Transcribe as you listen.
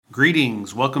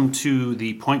Greetings. Welcome to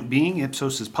the Point Being,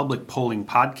 Ipsos' public polling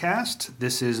podcast.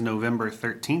 This is November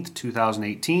 13th,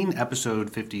 2018, episode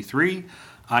 53.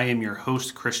 I am your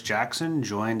host, Chris Jackson,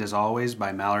 joined as always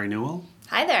by Mallory Newall.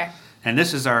 Hi there. And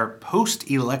this is our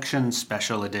post-election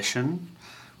special edition.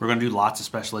 We're going to do lots of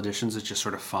special editions. It's just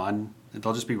sort of fun.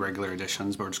 They'll just be regular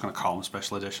editions, but we're just going to call them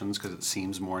special editions because it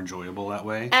seems more enjoyable that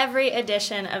way. Every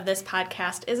edition of this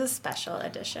podcast is a special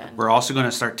edition. We're also going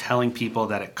to start telling people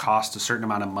that it costs a certain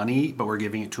amount of money, but we're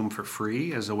giving it to them for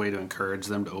free as a way to encourage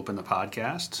them to open the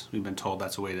podcast. We've been told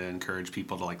that's a way to encourage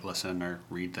people to listen or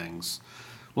read things.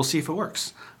 We'll see if it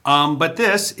works. But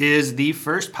this is the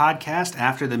first podcast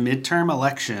after the midterm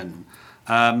election.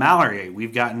 Mallory,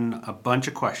 we've gotten a bunch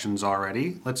of questions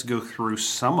already. Let's go through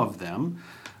some of them.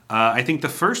 I think the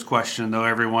first question, though,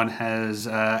 everyone has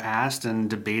asked and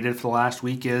debated for the last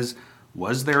week is,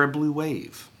 was there a blue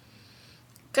wave?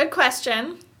 Good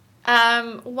question.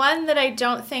 One that I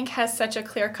don't think has such a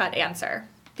clear-cut answer,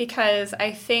 because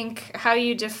I think how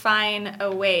you define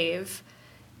a wave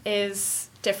is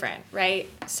different, right?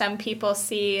 Some people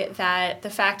see that the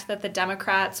fact that the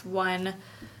Democrats won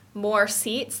more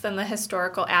seats than the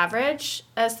historical average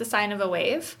as the sign of a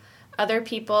wave. Other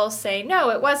people say, no,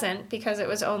 it wasn't, because it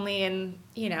was only in,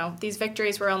 these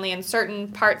victories were only in certain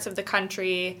parts of the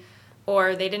country,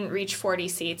 or they didn't reach 40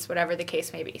 seats, whatever the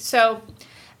case may be. So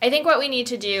I think what we need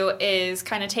to do is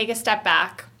kind of take a step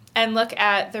back and look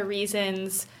at the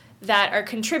reasons that are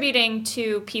contributing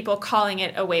to people calling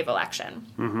it a wave election.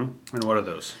 Mm-hmm. And what are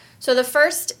those? So the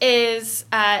first is,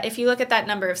 if you look at that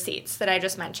number of seats that I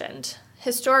just mentioned,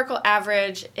 historical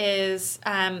average is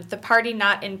the party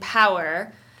not in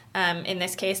power, in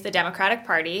this case the Democratic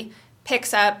Party,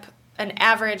 picks up an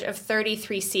average of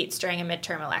 33 seats during a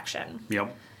midterm election.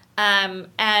 Yep.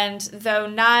 And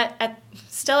though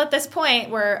still at this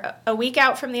point, we're a week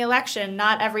out from the election,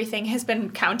 not everything has been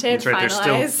counted, That's right. finalized.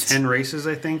 There's still 10 races,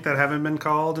 I think, that haven't been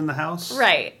called in the House.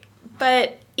 Right.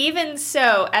 But even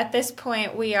so, at this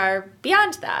point, we are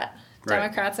beyond that. Right.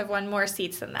 Democrats have won more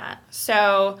seats than that.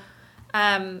 So,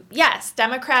 yes,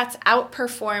 Democrats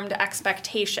outperformed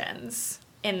expectations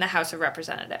in the House of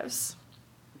Representatives.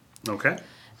 Okay.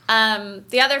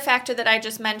 The other factor that I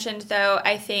just mentioned, though,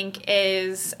 I think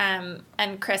is,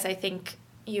 and Chris, I think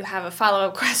you have a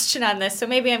follow-up question on this, so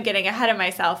maybe I'm getting ahead of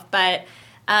myself, but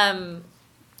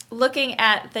looking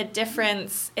at the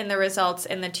difference in the results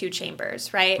in the two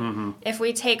chambers, right? Mm-hmm. If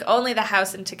we take only the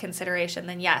House into consideration,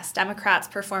 then yes, Democrats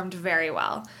performed very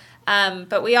well.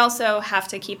 But we also have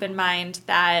to keep in mind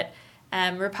that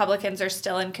Republicans are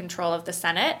still in control of the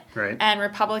Senate. Right. And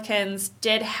Republicans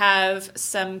did have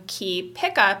some key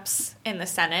pickups in the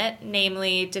Senate,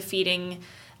 namely defeating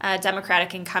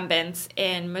Democratic incumbents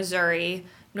in Missouri,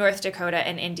 North Dakota,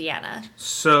 and Indiana.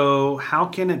 So how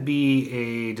can it be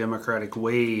a Democratic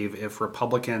wave if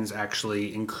Republicans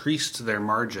actually increased their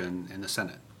margin in the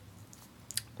Senate?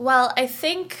 Well, I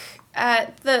think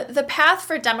the path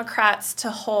for Democrats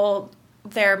to hold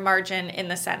their margin in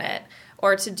the Senate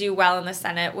or to do well in the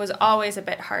Senate was always a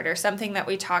bit harder, something that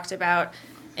we talked about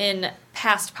in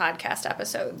past podcast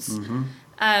episodes.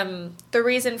 Mm-hmm. The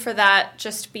reason for that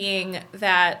just being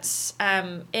that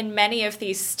in many of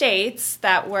these states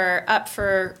that were up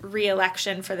for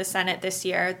re-election for the Senate this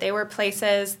year, they were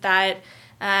places that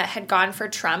had gone for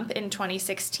Trump in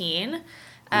 2016. In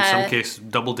some cases,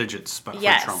 double digits for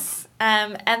Trump.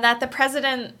 And that the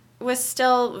president was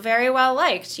still very well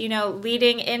liked.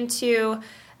 Leading into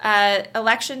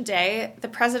election day, the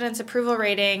president's approval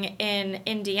rating in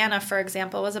Indiana, for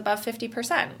example, was above 50%.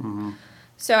 Mm-hmm.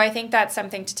 So I think that's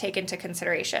something to take into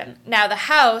consideration. Now, the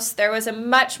House, there was a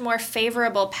much more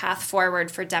favorable path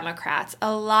forward for Democrats.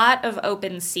 A lot of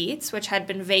open seats, which had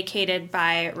been vacated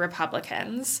by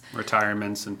Republicans.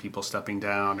 Retirements and people stepping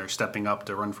down or stepping up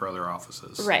to run for other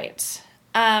offices. Right.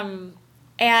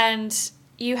 And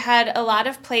you had a lot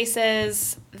of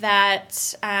places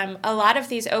that a lot of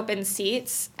these open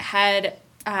seats had,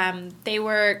 they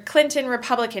were Clinton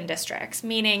Republican districts,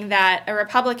 meaning that a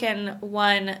Republican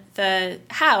won the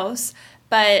House,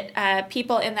 but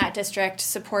people in that district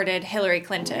supported Hillary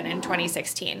Clinton in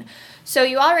 2016. So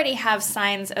you already have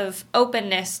signs of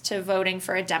openness to voting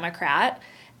for a Democrat.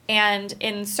 And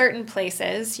in certain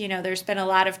places, there's been a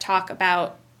lot of talk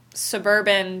about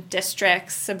suburban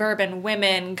districts, suburban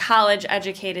women,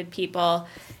 college-educated people.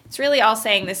 It's really all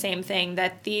saying the same thing,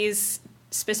 that these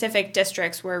specific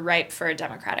districts were ripe for a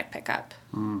Democratic pickup.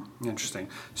 Interesting.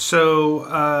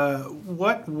 So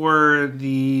what were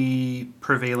the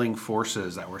prevailing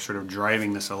forces that were sort of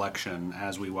driving this election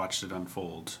as we watched it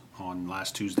unfold on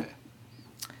last Tuesday?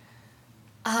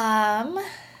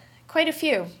 Quite a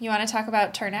few. You want to talk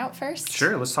about turnout first?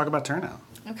 Sure, let's talk about turnout.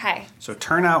 Okay. So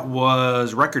turnout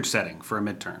was record-setting for a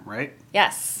midterm, right?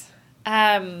 Yes.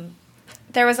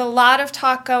 There was a lot of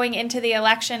talk going into the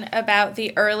election about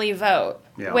the early vote,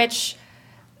 which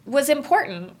was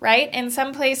important, right? In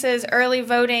some places, early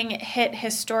voting hit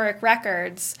historic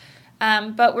records.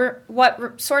 But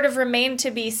what sort of remained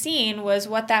to be seen was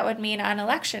what that would mean on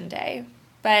Election Day.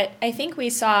 But I think we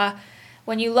saw,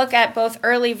 when you look at both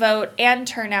early vote and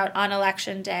turnout on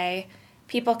Election Day,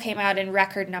 people came out in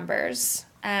record numbers.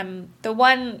 The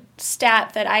one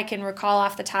stat that I can recall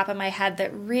off the top of my head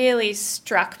that really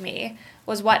struck me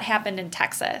was what happened in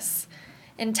Texas.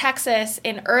 In Texas,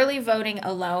 in early voting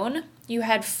alone, you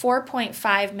had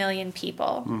 4.5 million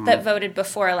people that voted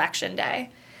before Election Day.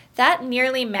 That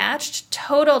nearly matched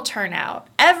total turnout,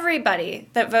 everybody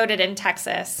that voted in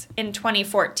Texas in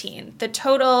 2014. The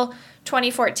total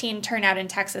 2014 turnout in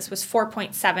Texas was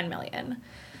 4.7 million.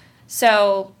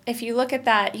 So if you look at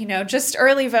that, just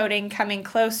early voting coming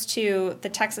close to the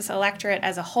Texas electorate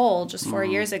as a whole just 4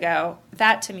 years ago,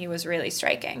 that to me was really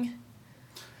striking.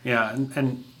 Yeah,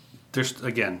 and there's,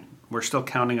 again, we're still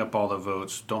counting up all the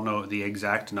votes, don't know the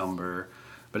exact number,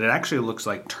 but it actually looks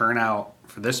like turnout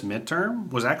for this midterm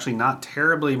was actually not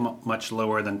terribly much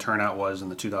lower than turnout was in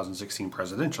the 2016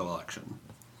 presidential election.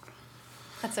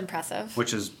 That's impressive.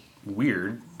 Which is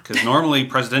weird, because normally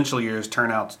presidential years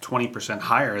turn out 20%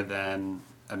 higher than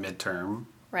a midterm.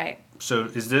 Right. So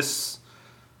is this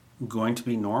going to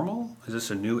be normal? Is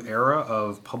this a new era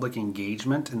of public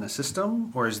engagement in the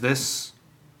system? Or is this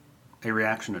a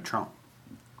reaction to Trump?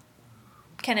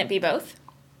 Can it be both?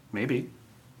 Maybe.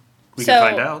 We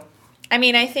can find out. I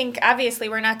mean, I think obviously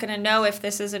we're not going to know if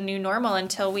this is a new normal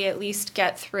until we at least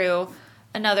get through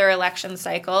another election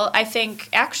cycle. I think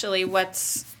actually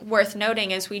what's worth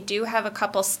noting is we do have a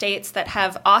couple states that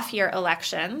have off-year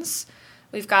elections.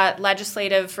 We've got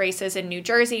legislative races in New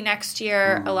Jersey next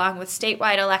year, along with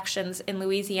statewide elections in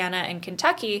Louisiana and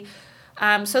Kentucky.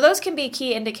 So those can be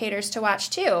key indicators to watch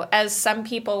too, as some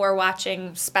people were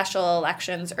watching special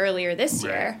elections earlier this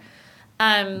year.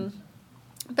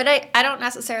 But I don't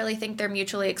necessarily think they're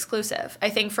mutually exclusive. I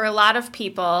think for a lot of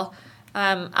people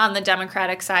on the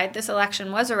Democratic side, this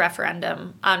election was a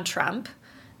referendum on Trump.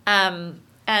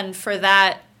 And for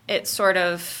that, it sort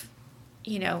of,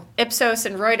 Ipsos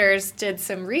and Reuters did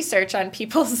some research on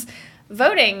people's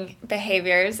voting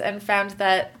behaviors and found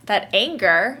that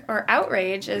anger or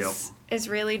outrage is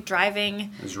really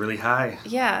driving... Is really high.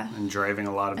 Yeah. And driving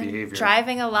a lot of behavior.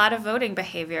 Driving a lot of voting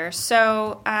behavior.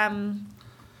 So...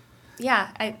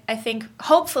 I think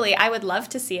hopefully I would love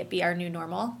to see it be our new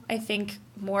normal. I think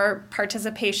more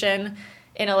participation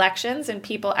in elections and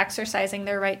people exercising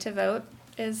their right to vote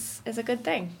is a good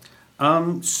thing.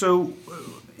 So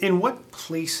in what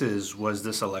places was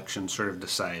this election sort of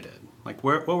decided? Like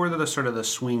what were the sort of the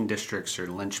swing districts or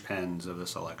linchpins of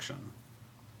this election?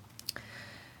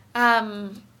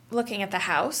 Looking at the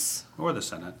House. Or the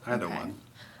Senate, either one.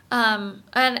 And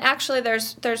actually,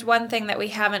 there's one thing that we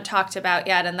haven't talked about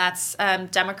yet, and that's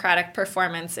Democratic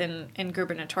performance in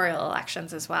gubernatorial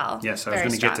elections as well. Yes, I was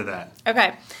going to get to that.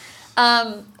 Okay.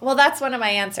 Well, that's one of my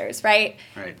answers, right?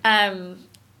 Right.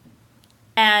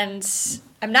 And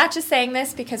I'm not just saying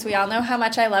this because we all know how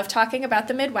much I love talking about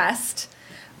the Midwest,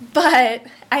 but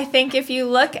I think if you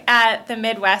look at the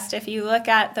Midwest, if you look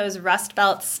at those Rust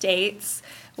Belt states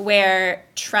where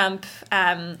Trump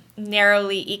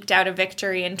narrowly eked out a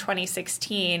victory in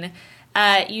 2016,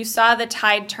 you saw the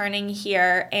tide turning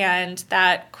here and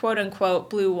that quote-unquote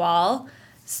blue wall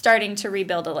starting to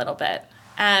rebuild a little bit.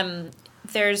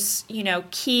 There's,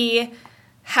 key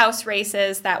House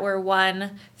races that were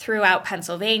won throughout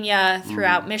Pennsylvania,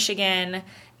 throughout Michigan.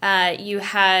 You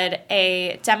had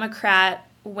a Democrat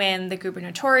win the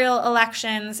gubernatorial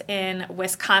elections in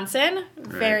Wisconsin,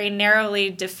 very narrowly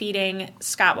defeating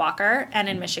Scott Walker, and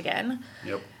in Michigan.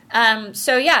 Yep.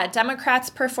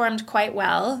 Democrats performed quite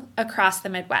well across the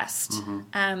Midwest.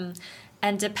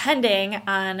 And depending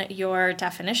on your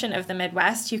definition of the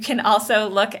Midwest, you can also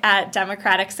look at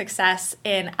Democratic success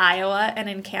in Iowa and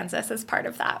in Kansas as part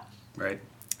of that. Right.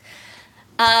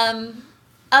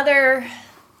 Other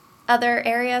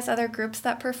areas, other groups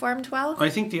that performed well? I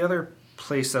think the other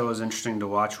place that was interesting to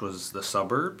watch was the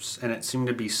suburbs, and it seemed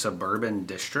to be suburban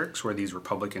districts where these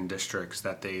Republican districts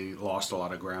that they lost a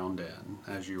lot of ground in,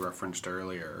 as you referenced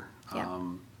earlier. Yeah.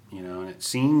 And it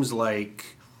seems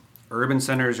like urban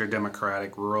centers are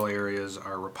Democratic, rural areas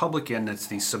are Republican. It's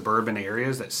these suburban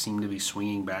areas that seem to be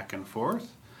swinging back and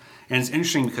forth. And it's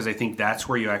interesting because I think that's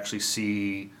where you actually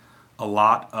see a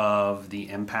lot of the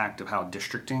impact of how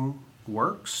districting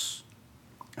works.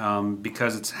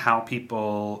 because it's how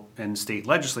people in state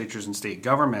legislatures and state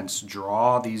governments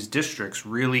draw these districts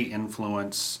really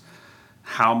influence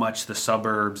how much the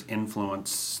suburbs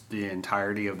influence the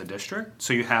entirety of the district.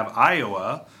 So you have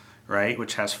Iowa, right,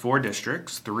 which has 4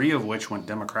 districts, 3 of which went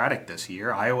Democratic this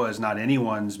year. Iowa is not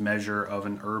anyone's measure of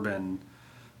an urban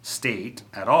state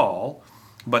at all,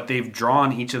 but they've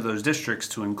drawn each of those districts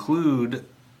to include,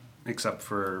 except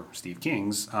for Steve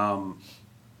King's,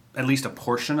 at least a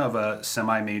portion of a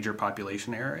semi-major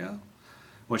population area,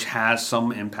 which has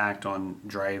some impact on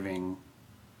driving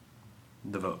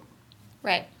the vote.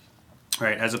 Right.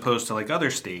 Right, as opposed to like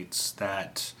other states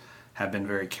that have been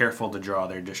very careful to draw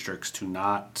their districts to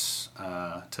not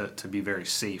to be very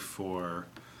safe for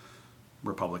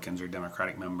Republicans or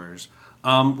Democratic members.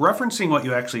 Referencing what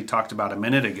you actually talked about a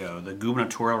minute ago, the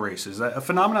gubernatorial races, a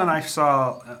phenomenon I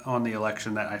saw on the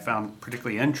election that I found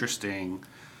particularly interesting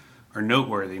or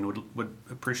noteworthy, and would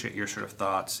appreciate your sort of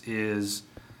thoughts, is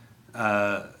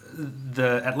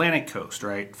the Atlantic coast,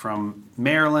 right, from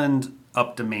Maryland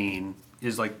up to Maine,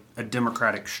 is like a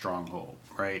Democratic stronghold,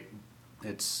 right?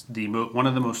 It's one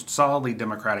of the most solidly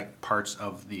Democratic parts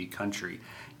of the country.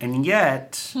 And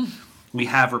yet, we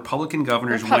have Republican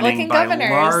governors winning by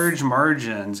large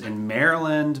margins in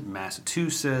Maryland,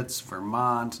 Massachusetts,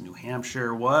 Vermont, New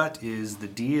Hampshire. What is the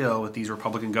deal with these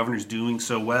Republican governors doing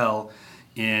so well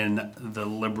in the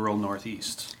liberal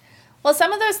Northeast? Well,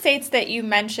 some of those states that you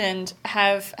mentioned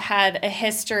have had a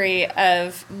history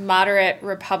of moderate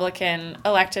Republican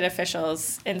elected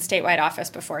officials in statewide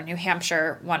office before. New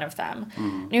Hampshire, one of them.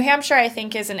 Mm-hmm. New Hampshire, I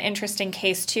think, is an interesting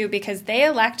case, too, because they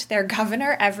elect their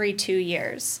governor every 2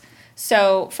 years.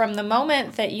 So from the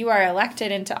moment that you are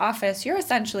elected into office, you're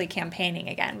essentially campaigning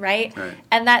again, right?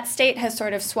 And that state has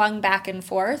sort of swung back and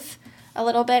forth a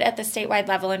little bit at the statewide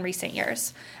level in recent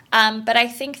years. But I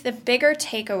think the bigger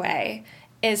takeaway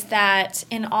is that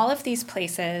in all of these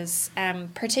places,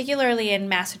 particularly in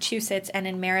Massachusetts and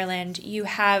in Maryland, you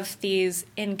have these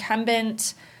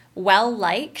incumbent,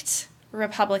 well-liked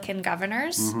Republican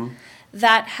governors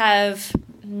that have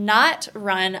not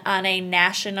run on a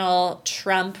national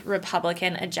Trump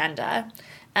Republican agenda.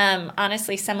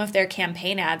 Honestly, some of their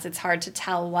campaign ads, it's hard to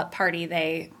tell what party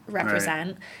they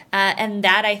represent. And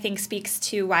that, I think, speaks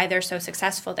to why they're so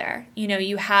successful there. You know,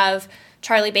 you have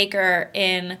Charlie Baker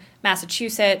in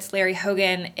Massachusetts, Larry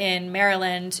Hogan in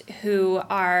Maryland, who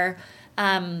are,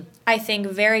 I think,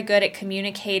 very good at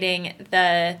communicating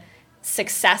the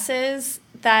successes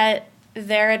that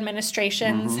their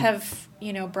administrations have,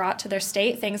 you know, brought to their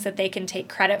state, things that they can take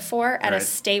credit for at a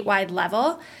statewide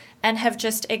level, and have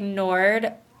just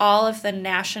ignored all of the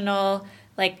national,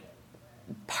 like,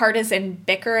 partisan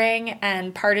bickering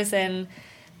and partisan,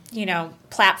 you know,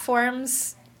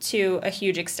 platforms to a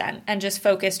huge extent, and just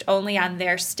focused only on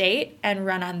their state and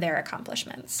run on their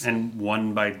accomplishments. And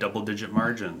won by double-digit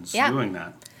margins doing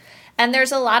that. And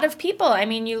there's a lot of people. I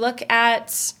mean, you look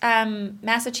at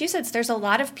Massachusetts, there's a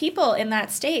lot of people in that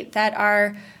state that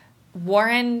are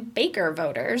Warren Baker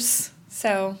voters.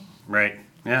 So right.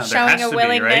 Yeah, showing there has a to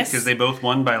willingness, be, right? Because they both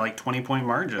won by like 20-point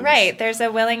margins. Right. There's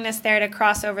a willingness there to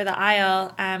cross over the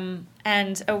aisle,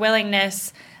 and a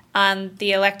willingness on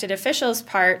the elected officials'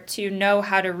 part to know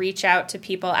how to reach out to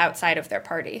people outside of their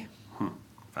party.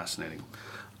 Fascinating.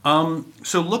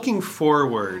 So looking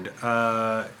forward,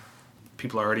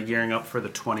 people are already gearing up for the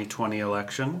 2020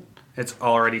 election. It's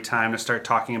already time to start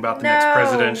talking about the next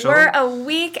presidential. We're a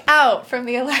week out from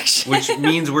the election. Which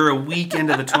means we're a week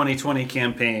into the 2020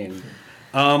 campaign.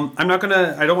 I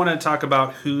don't want to talk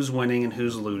about who's winning and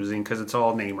who's losing, because it's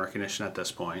all name recognition at this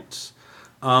point.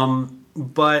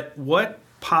 But what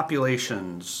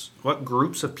populations, what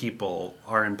groups of people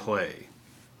are in play?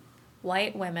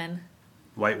 White women.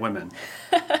 White women.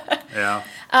 Yeah.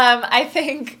 I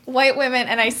think white women,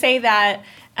 and I say that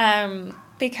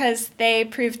because they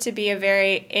proved to be a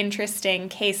very interesting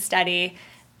case study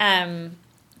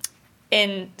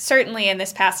certainly in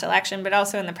this past election, but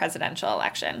also in the presidential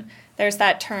election. There's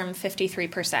that term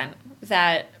 53%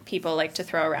 that people like to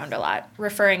throw around a lot,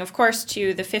 referring, of course,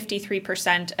 to the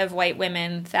 53% of white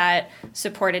women that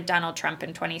supported Donald Trump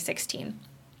in 2016.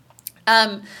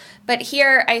 But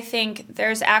here, I think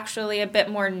there's actually a bit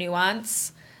more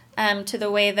nuance to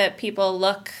the way that people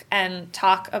look and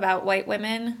talk about white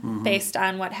women based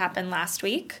on what happened last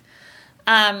week.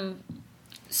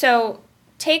 So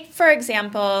take, for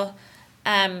example,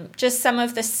 just some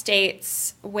of the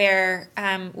states where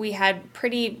we had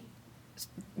pretty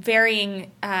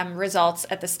varying results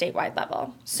at the statewide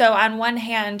level. So on one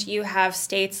hand, you have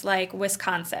states like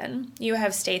Wisconsin, you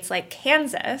have states like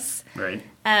Kansas, right,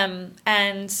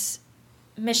 and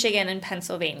Michigan and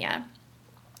Pennsylvania.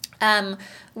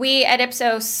 We at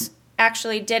Ipsos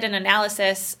actually did an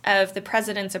analysis of the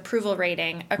president's approval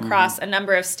rating across a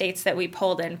number of states that we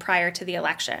polled in prior to the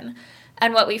election.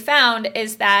 And what we found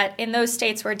is that in those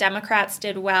states where Democrats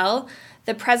did well,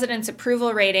 the president's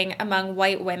approval rating among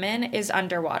white women is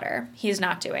underwater. He's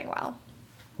not doing well.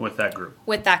 With that group.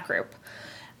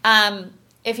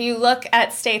 If you look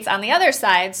at states on the other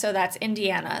side, so that's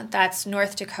Indiana, that's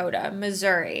North Dakota,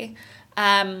 Missouri,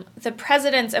 the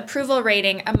president's approval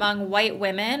rating among white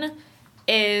women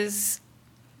is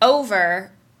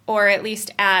over or at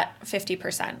least at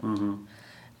 50%.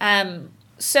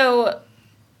 So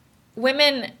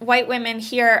white women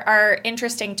here are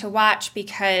interesting to watch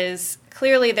because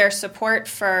clearly their support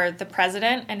for the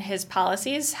president and his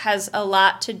policies has a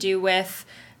lot to do with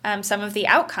some of the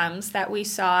outcomes that we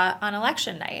saw on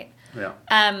election night. Yeah.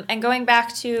 And going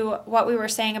back to what we were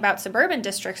saying about suburban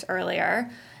districts earlier,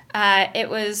 it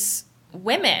was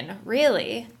women,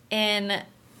 really, in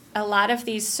a lot of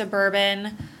these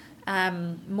suburban,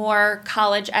 more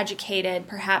college-educated,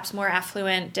 perhaps more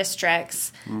affluent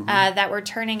districts that were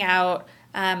turning out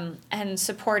and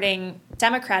supporting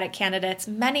Democratic candidates,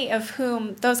 many of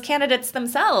whom those candidates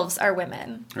themselves are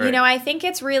women. Right. I think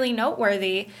it's really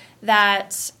noteworthy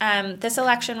that this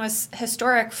election was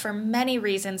historic for many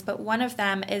reasons, but one of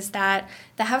them is that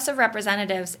the House of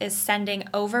Representatives is sending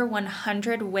over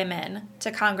 100 women to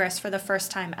Congress for the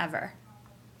first time ever.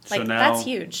 So now, that's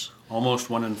huge. Almost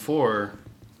 1 in 4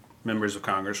 members of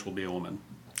Congress will be a woman.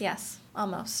 Yes,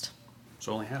 almost. It's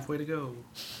only halfway to go.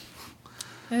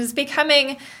 It is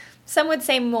becoming, some would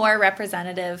say, more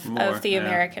representative of the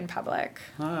American public.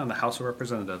 The House of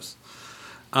Representatives.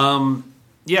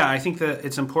 I think that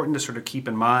it's important to sort of keep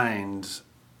in mind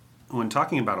when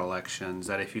talking about elections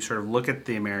that if you sort of look at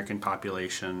the American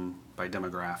population by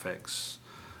demographics,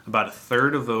 about a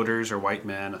third of voters are white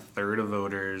men, a third of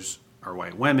voters are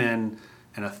white women,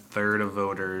 and a third of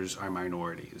voters are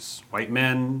minorities. White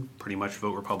men pretty much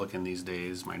vote Republican these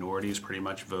days. Minorities pretty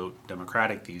much vote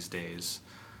Democratic these days.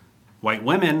 White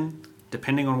women,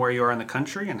 depending on where you are in the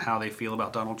country and how they feel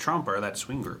about Donald Trump, are that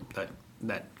swing group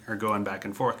that are going back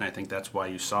and forth. And I think that's why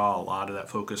you saw a lot of that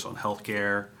focus on health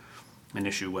care, an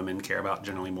issue women care about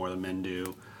generally more than men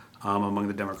do, among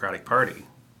the Democratic Party.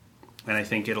 And I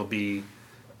think it'll be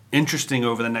interesting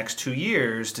over the next 2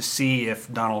 years to see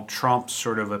if Donald Trump's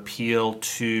sort of appeal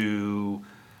to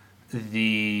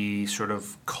the sort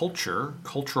of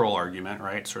cultural argument,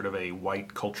 right, sort of a white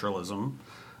culturalism,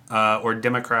 or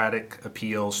Democratic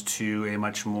appeals to a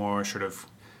much more sort of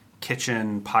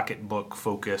kitchen,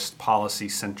 pocketbook-focused,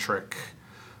 policy-centric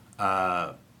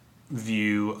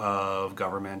view of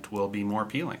government will be more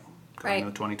appealing going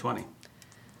into 2020.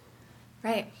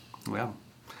 Right. Yeah.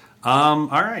 All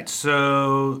right,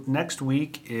 so next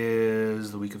week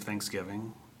is the week of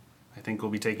Thanksgiving. I think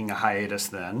we'll be taking a hiatus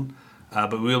then.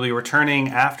 But we'll be returning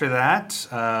after that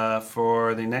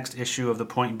for the next issue of The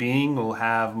Point Being. We'll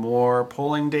have more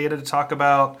polling data to talk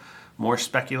about, more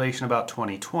speculation about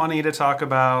 2020 to talk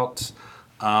about,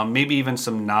 maybe even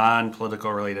some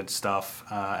non-political related stuff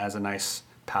as a nice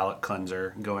palate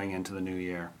cleanser going into the new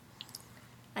year.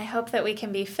 I hope that we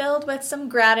can be filled with some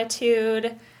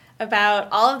gratitude about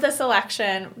all of this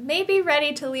election, maybe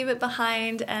ready to leave it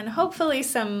behind, and hopefully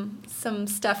some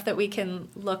stuff that we can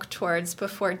look towards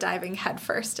before diving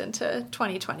headfirst into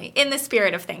 2020, in the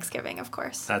spirit of Thanksgiving, of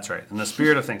course. That's right, in the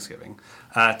spirit of Thanksgiving.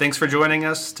 Thanks for joining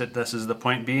us. This is The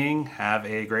Point Being. Have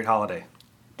a great holiday.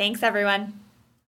 Thanks, everyone.